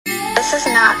This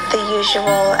is not the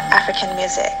usual African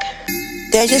music.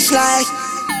 They're just like,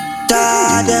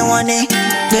 they want it,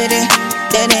 get it,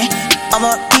 get it. I'm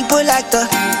a people like they're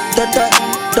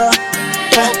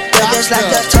just like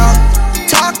the talk.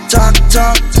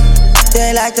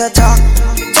 They like the talk.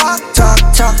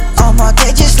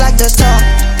 They just like the talk.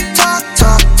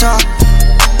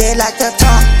 They like the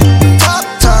talk.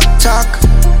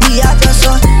 Me, I just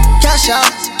want cash out.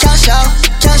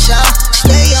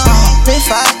 Stay on, live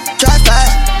fast, drive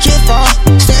fast, keep on,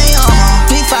 stay on,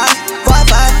 3-5,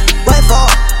 Wi-Fi, wait for,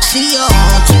 see on,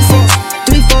 2-4,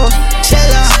 3-4,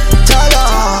 seller,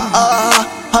 taller.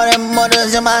 All them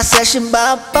models in my session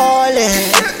by ballin'.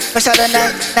 Fresh out the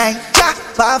night, jack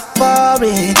by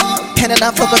foreign. And then I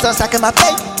focus on stacking my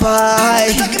paper.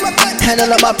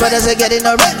 Handle all my brothers are getting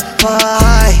a red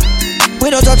pie. We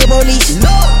don't talk to police,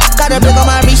 got a brick on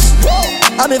my wrist.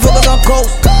 I've been focused on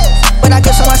goals, but I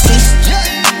give some assists.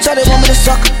 So they want me to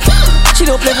suck, she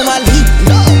don't play for my league.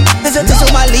 There's a diss on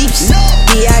my leaves.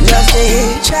 Me, I just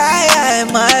try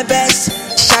my best.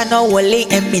 Shine no Wally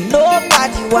and me,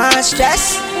 nobody want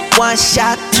stress. 1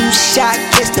 shot, 2 shot,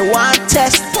 just the one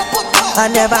test. I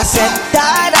never said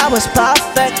that I was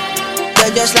perfect. They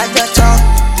just like the talk.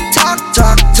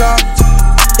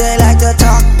 They like the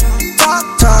talk.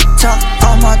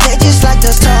 They just like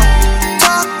the talk.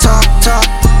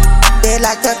 They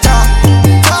like the talk.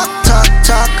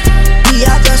 We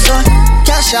are just on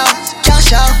cash out.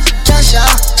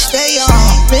 Stay on,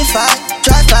 live fast,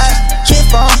 drive fast,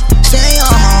 keep on, stay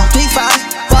on,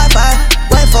 3-5, Wi-Fi,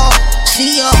 wait for,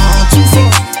 see on,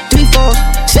 2-4, 3-4,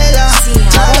 seller.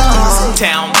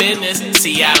 Town business,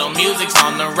 Seattle music's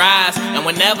on the rise, and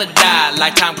will never die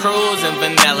like Tom Cruise and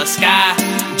Vanilla Sky.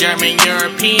 German,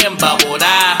 European, bubbled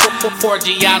eye. 4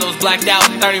 Giottos blacked out,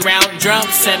 30-round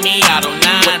drums, semi-auto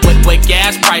 9. With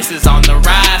gas prices on the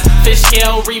rise, fish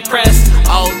scale repressed,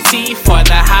 OT for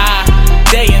the high.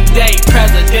 Day and date,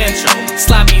 presidential,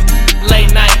 sloppy, late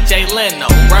night, Jay Leno.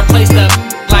 Replaced up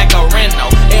like a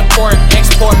Reno. Import,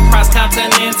 export, cross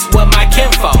continents with my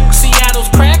kinfolk. Seattle's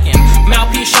cracking,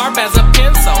 mouthpiece sharp as a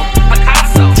pencil.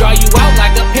 Picasso, draw you out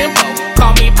like a pimple.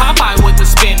 Call me Popeye with the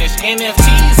spinach,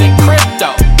 NFTs and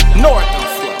crypto. Northern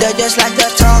flow. They just like the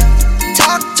talk.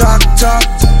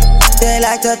 They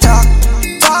like the talk.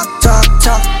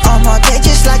 They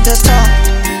just like the talk.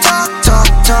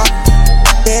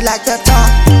 They like the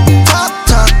talk.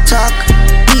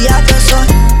 We are just on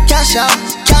cash out.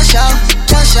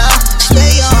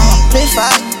 Stay on, live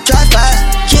fast,